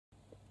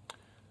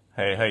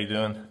Hey, how you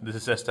doing? This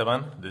is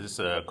Esteban. This is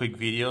a quick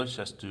video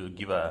just to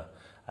give a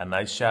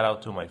nice shout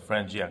out to my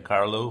friend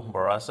Giancarlo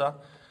Barraza.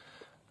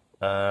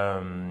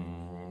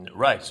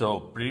 Right, so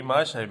pretty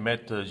much I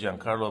met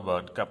Giancarlo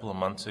about a couple of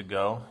months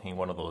ago in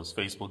one of those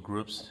Facebook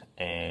groups,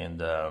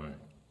 and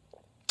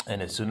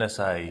as soon as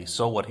I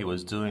saw what he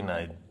was doing,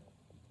 I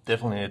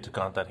definitely needed to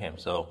contact him.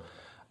 So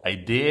I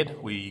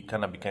did. We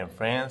kind of became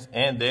friends,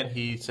 and then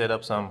he set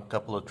up some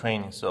couple of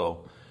trainings.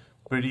 So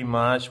pretty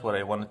much what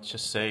I wanted to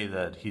just say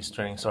that his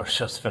trainings are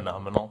just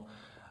phenomenal.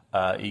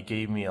 He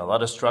gave me a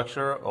lot of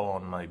structure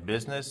on my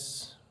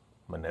business,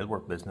 my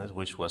network business,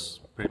 which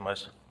was pretty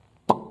much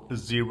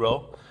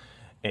zero.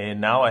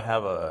 And now I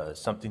have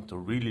something to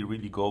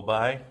really go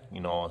by,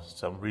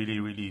 some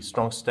really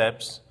strong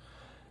steps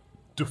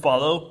to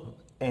follow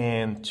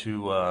and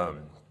to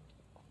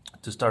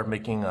start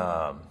making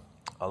a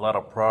lot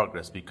of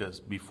progress, because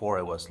before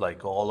I was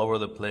like all over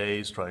the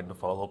place trying to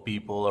follow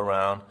people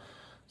around.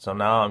 So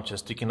now I'm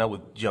just sticking up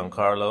with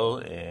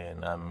Giancarlo,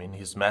 and I'm in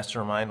his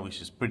mastermind, which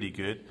is pretty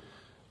good.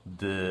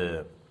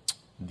 The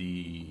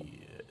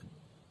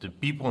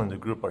people in the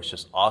group are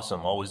just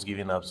awesome, always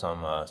giving up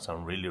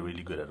some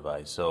really good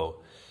advice.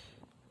 So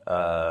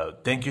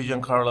thank you,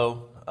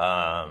 Giancarlo.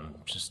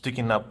 Just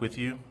sticking up with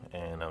you,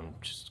 and I'm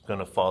just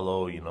gonna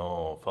follow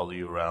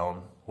you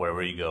around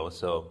wherever you go.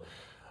 So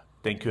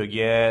thank you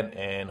again,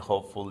 and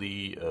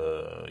hopefully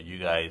you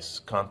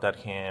guys contact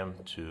him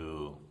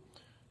to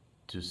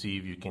see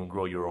if you can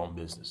grow your own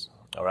business.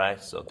 All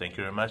right, so thank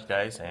you very much,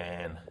 guys,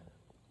 and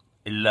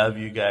I love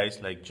you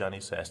guys like Gianni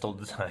says all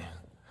the time.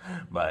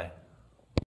 Bye.